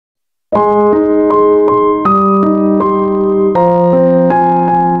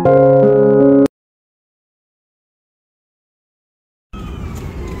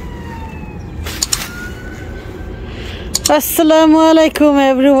আসসালামু আলাইকুম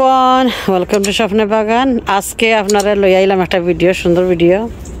everyone, welcome to স্বপ্নের বাগান। আজকে আপনারা লই আইলাম একটা ভিডিও, সুন্দর ভিডিও।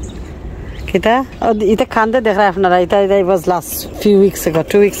 কিতা এটা খানতে দেখা আপনারা, এটা ওয়াজ last few weeks ago,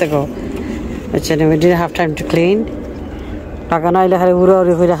 2 weeks ago. Actually, we didn't have time to clean. বাগান আইলে খালি উড়া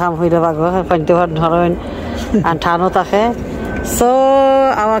উড়ি হইলে খাম হইলে বাগো পানিতে ধরেন আর ঠানো থাকে। So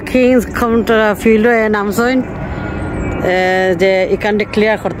our kings come to the field and নামছেন যে এখানটা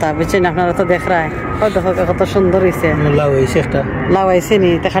ক্লিয়ার করতে বুঝছেন। আপনারা তো দেখ রায় কত সুন্দর হয়েছে, লাউ হয়েছে নি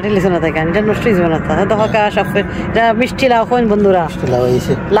খাটি লিছে না তাই এটা নষ্ট হয়েছে না দেখো সব এটা মিষ্টি লাউ খান বন্ধুরা,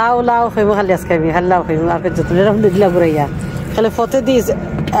 লাউ লাউ খাইব খালি আজকে আমি খালি লাউ খাইব আর যত্ন এরকম দিলা ঘুরাইয়া খালি ফতে দিস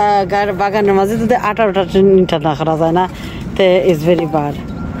বাগানের মাঝে যদি আটা না করা যায় না তে ইজ ভেরি ব্যাড।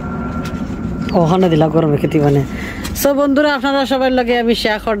 ওখানে দিলা গরমে খেতে মানে। সো বন্ধুরা আপনারা সবার লগে আমি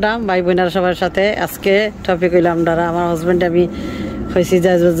শেয়ার করলাম ভাই বোনেরা সবার সাথে। আজকে টপিক হইলাম আপনারা আমার হাজবেন্ড আমি হয়েছি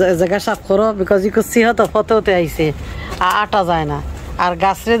যে জায়গা সাফ করো বিকজ ইকো সিহত ফতেওতে আইসে আটা যায় না আর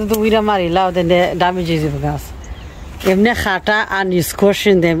গাছরে যদি উইরা মারিলাও দেন ড্যামেজ হয়ে যাবে গাছ। এমনি খাটা আর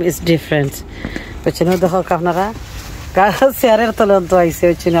স্কোর্শন দেম ইজ ডিফারেন্ট বুঝছেন। দেখো আপনারা গাছ চেয়ারের তলন্ত আইসে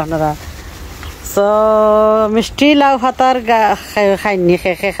বুঝছেন আপনারা। সো মিষ্টি লাউ ফাতার খাইনি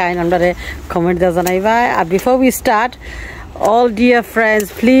খেয়ে খাইন আপনারে কমেন্ট দিয়ে জানাইবা। আর before we start all dear friends,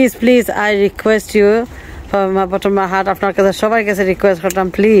 please I request you from my bottom of my heart, আপনার কাছে সবার কাছে রিকোয়েস্ট করতাম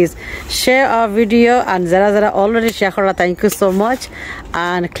please share our video and যারা already share করা thank you so much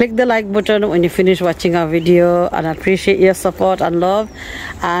and click the like button when you finish watching our video and I appreciate your support and love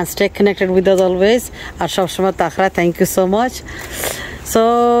and stay connected with us always আর সবসময় তাকরা thank you so much. So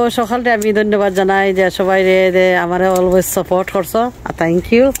সকালটা আমি ধন্যবাদ জানাই যে সবাই রে আমার always support করছো আর thank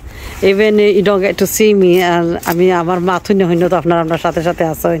you. Even you don't get two see me আর আমি আমার মাথুন হইন তো আপনারা আপনার সাথে সাথে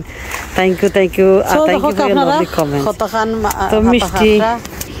আসেন। Thank you thank you R thank you for your lovely comment. কতখান তো মিষ্টি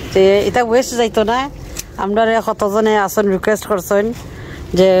যে এটা ওয়েস্ট যাইতো না। আমরা কতজনে আসেন রিকোয়েস্ট করছেন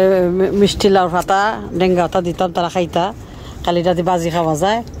যে মিষ্টি লাউর পাতা ডেঙ্গা পাতা দিতাম তারা খাইতা কালিটা দিয়ে বাজি খাওয়া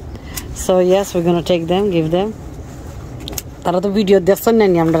যায়। So yes we gonna take them give them. তারা তো ভিডিও দেখছেন না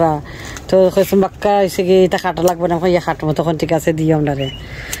আমরা তো বাক্কা এসে গিয়ে এটা খাটা লাগবে না ইয়ে খাটবো তখন ঠিক আছে দিও আমরা।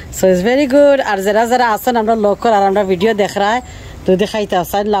 So it's very good. আর যারা আছেন আমরা লোকাল আর আমরা ভিডিও দেখায় যদি খাইতে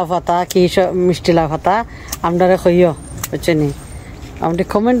আসেন লাউ পাতা কি মিষ্টি লাউ পাতা আমরা খইও বুঝছেন। আপনি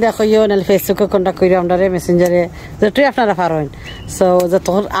কমেন্ট দেখাইও নাহলে ফেসবুকে কন্ট্যাক্ট করিও আমরা মেসেঞ্জারে যেটাই আপনারা পারেন। সো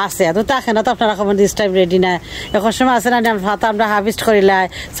যতক্ষণ আছে তো থাকে না তো আপনারা কমেন্ট দিস টাইম রেডি না এখন সময় আছে না পাতা আমরা harvest করিলাই।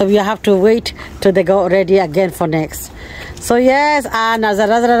 So you have to wait two they go ready again for next. So yes আর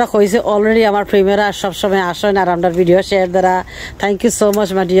যারা কইছে অলরেডি আমার প্রেমীরা সবসময় আসেন আর আপনার ভিডিও শেয়ার দ্বারা thank you so much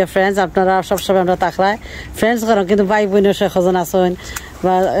my dear friends. আপনারা সবসময় আমরা তাকলায় ফ্রেন্ডস করেন কিন্তু ভাই বোনের সেজন আসেন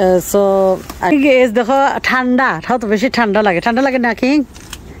বা। সো দেখো ঠান্ডা তো বেশি ঠান্ডা লাগে নাকি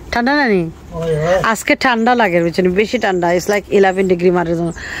ঠান্ডা না নি আজকে ঠান্ডা লাগে বুঝছেন বেশি ঠান্ডা ইটস লাইক 11 ডিগ্রি মারে।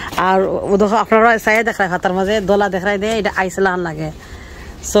 আর দেখো আপনারা সাইয়া দেখায় হাতার মাঝে দোলা দেখাই দেয় এটা আইসলান লাগে।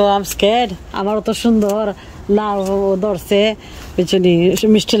 So I am scared. আমার অত সুন্দর লাউ ধরছে বুঝছেন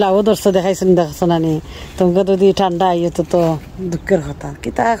মিষ্টি লাউ ধরছে দেখাইছেন দেখছো না নি তোমাকে যদি ঠান্ডা আইয়ে তো দুঃখের কথা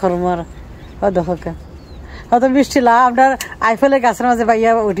কিতা করমার দেখো হয়তো মিষ্টি লাউ আপনার আইফেলের গাছের মাঝে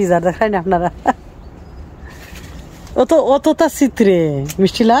পাইয়া উঠি যা দেখাই না আপনারা অতটা চিত্রে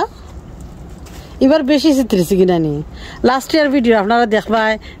মিষ্টি লাউ এবার বেশি চিত্রেছি কিনা নি। লাস্ট ইয়ার ভিডিও আপনারা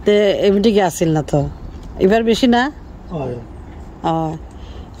দেখবাই এমনিকে আসিল না তো এবার বেশি না।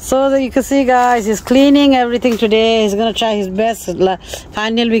 So you can see guys he's cleaning everything today. He's gonna try his best.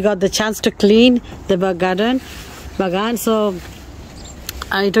 Finally we got the chance to clean the bagan. So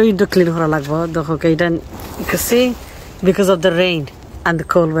I told you to clean for lagbo dekho kaitan you can see because of the rain and the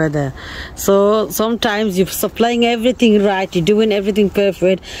cold weather. So sometimes you're supplying everything right, you're doing everything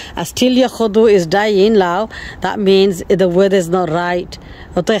perfect and still your khodu is dying now. That means the weather is not right.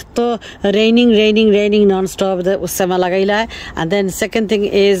 To raining non-stop the sama lagaila. And then second thing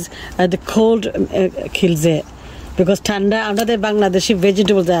is the cold kills it because thanda under the Bangladeshi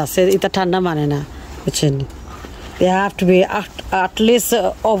vegetables there say ita thanda mane na buchhen. They have to be at least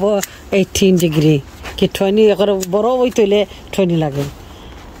over 18 degree ki 20 agar boro hoitole 20 lage.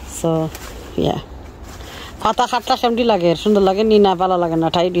 So yeah পাতা খাটলা সেমটি লাগে সুন্দর লাগে নি না ভালো লাগে না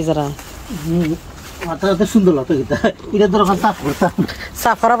ঠাই ডিজারা মাথাতে সুন্দর লাগতো কিতা এটা দরকার সাফ করতাম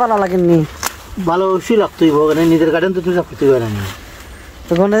সাফ করা ভালো লাগে নি ভালো অবশ্যই লাগতো মানে নিজের গার্ডেন তো তুই সাফ করতে পারে না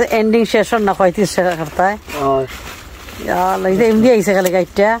তখন এন্ডিং সেশন না 35 টাকা করতায় লাগে এমনি আইছে খালি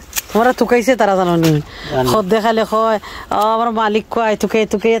গাইটা তোমরা তুকাইছে তারা জানো নি খদ দেখালে কয় আমার মালিক কয়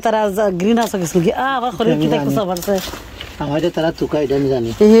তুকে তারা গ্রিন হাউস গেছিল কি আবার খরিদ কি দেখছ আমারছে আমাদের তারা তুকাই দেন জানি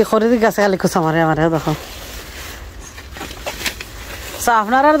এই খরিদ গাছে খালি কুছ আমারে দেখো। সো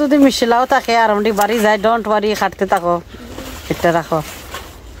আপনারা যদি মিশলাও থাকে আর আমদি বাড়ি যায় ডোন্ট ওয়ারি খাটতে থাকো এটা রাখো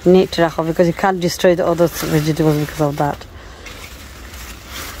neat রাখো because you can't destroy the other vegetables because of that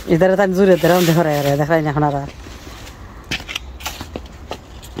ইদারে তাই জুরে দেরাম দেখাই না এখন আর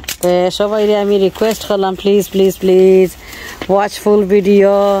সবাই আমি রিকোয়েস্ট করলাম প্লিজ ওয়াচ ফুল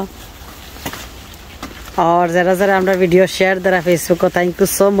ভিডিও और जरा আমরা ভিডিও শেয়ার দ্বারা ফেসবুকে thank you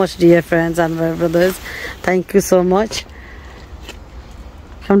so much dear friends and my brothers thank you so much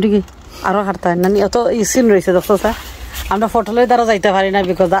কেমন কি আরো হারতা নানি এত ইসিন রইছে দেখো স্যার আমরা ফটো লই দ্বারা যাইতে পারি না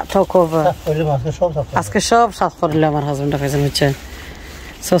বিকজ দ্যাট টক ওভার আজকে সব সাফ করলে আমার হাজবেন্ড কাছে হচ্ছে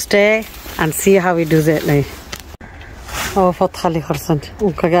so stay and see how we do it নাই ও ফট খালি করছেন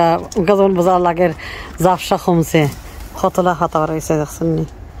উনকা যখন বাজার লাগের জাফসা কমছে কতলা খাতা রইছে দেখছেন নি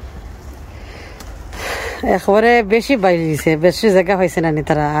একবারে বেশি বাইরে দিছে বেশি জায়গা হয়েছে না নি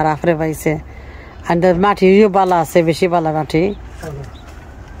তারা আর আফরে পাইছে আর মাটিও বালা আছে বেশি বালা মাটি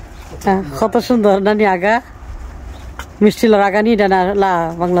কত সুন্দর নানি আগা মিষ্টি লাউ আগা নি ডানা লা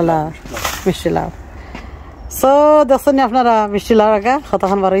বাংলা লাউ মিষ্টি লাউ সো দেখছেন আপনারা মিষ্টি লাউ আগা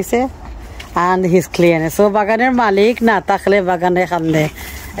কতক্ষণ বার হয়েছে and he's clean so বাগানের মালিক না থাকলে বাগানে খান্দে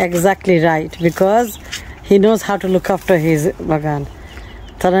exactly right because he knows how to look after his বাগান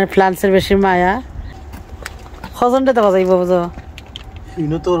তার প্লান্টস এর বেশি মায়া খজনটা দেওয়া যাইব বুঝো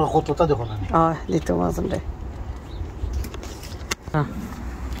ইনো তো কতটা দেখো না দিতে খজনটা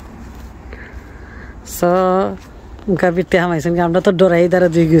সো গাবিতে হামাইছেন আমরা তো ডরাই দ্বারা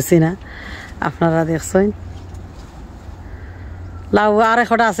দুই গেছি না আপনারা দেখছেন লাউ আর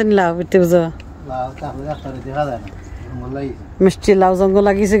একটা আছে নি লাউ বিতে বুঝো লাউ তাহলে একটা দেখা যায় না জঙ্গল লাগিছে মিষ্টি লাউ জঙ্গল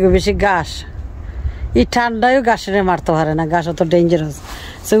লাগিছে বেশি ঘাস এই ঠান্ডায় ঘাসের মারতে পারে না ঘাস তো dangerous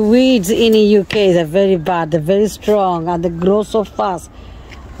so weeds in the UK is very bad they're very strong and they grow so fast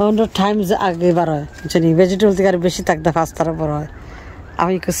 100 times আগে বার হয় জানি ভেজিটেবল থেকে বেশি থাকতে ফাস্ট তারা বড় হয়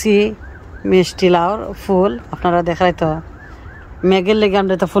আমি কইছি মিষ্টি লাউর ফুল আপনারা দেখাই তো মেঘের লেগে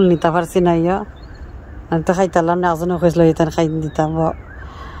আমরা তো ফুল নিতে পারছি না ইয়া আমি তো খাইতালাম না আজনও কইছিল এটা খাই দিতাম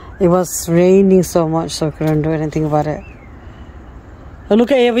it was raining so much so I couldn't do anything about it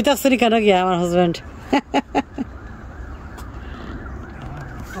look at every taxi kana gaya my husband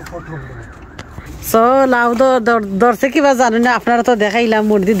so লাউ তো দরছে কি বা জানেন না আপনারা তো দেখাইলাম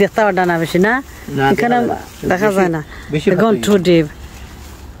মুরদি দেখতে পারডা না বেশি না এখানে দেখা যায় না গন টু ডিপ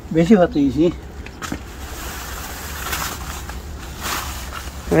বেশি হতেইছি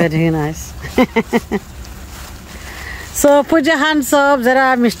very nice so put your hands up যারা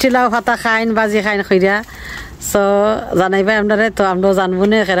মিষ্টি লাউ পাতা খাইন বাজি খাইন কইরা সো জানাইবা আপনারা তো আমরাও জানবো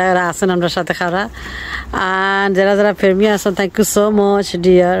না এরা আছেন আমরা সাথে খারা আর যারা ফেরমি আছেন thank you so much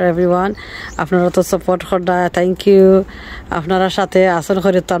dear everyone আপনারা তো সাপোর্ট করডা থ্যাংক ইউ আপনারা সাথে আছেন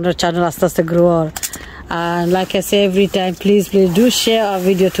করে তো আপনার চ্যানেল আস্তে আস্তে grow and like I say every time please do share our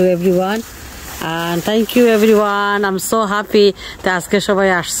video to everyone and thank you everyone I'm so happy that আজকে সবাই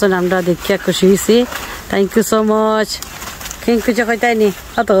আসছেন আমরা দেখে খুশি হইছি thank you so much thank you কইতাই নি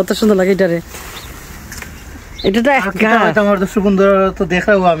কত সুন্দর লাগে এটারে এটা তো আমার তো সুন্দর তো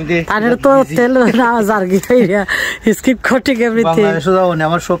দেখাও আমি দে আর তো তেল না জারগি হইয়া স্কিপ কটিং এভরিথিং বাংলাদেশে যাও না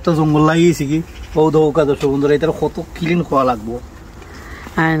আমার সব তো জঙ্গল লাগিয়েছি কি বহুত ওকা তো সুন্দর এটার কত ক্লিন করা লাগবো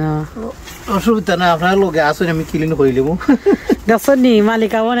আই নো অসুবিধা না আপনার লগে আসুন আমি ক্লিন করে দেব দেখো নি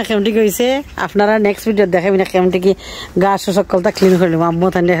মালিক আবার কেমটি কইছে আপনারা নেক্সট ভিডিও দেখাবেন না কেমটি কি গাছ সকলটা ক্লিন করে দেব আম্মু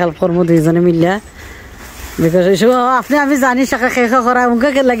তানে হেল্প করব দুইজনে মিলিয়া বিকজ আপনি আমি জানি শাখা খেখা করা উনকে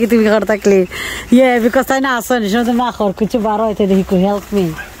কে লাগি তুমি করতা ক্লিন ইয়ে বিকজ তাই না আসুন শুধু মা খর কিছু বারো হইতে দেখি কই হেল্প মি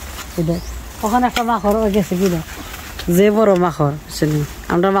ওখানে একটা মা খর হয়ে গেছে কি যে বড় মা খর শুনি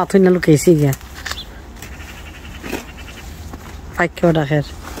আমরা মাথুই না লুকাইছি গিয়া পাইকেও ডাকের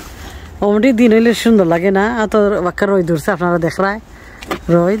ওমটি দিন হইলে সুন্দর লাগে না এত বাক্কা রোদ উঠছে আপনারা দেখরায়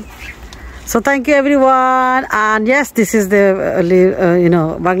রোদ so thank you everyone and yes this is the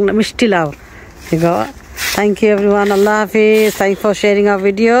Bangla mishti law thank you everyone Allah Hafiz thank you for sharing our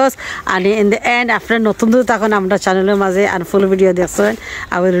videos and in the end after নতুন তখন আমরা চ্যানেলের মাঝে and full video দেখছেন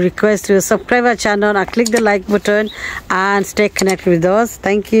I will request you subscribe our channel and click the like button and stay connected with us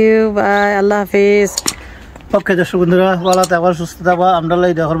thank you bye Allah Hafiz ওকে দর্শক বন্ধুরা ভালো থাকবা সুস্থ থাকবা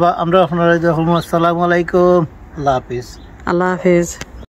আমরা আপনারা দেখবা আসসালামু আলাইকুম আল্লাহ হাফেজ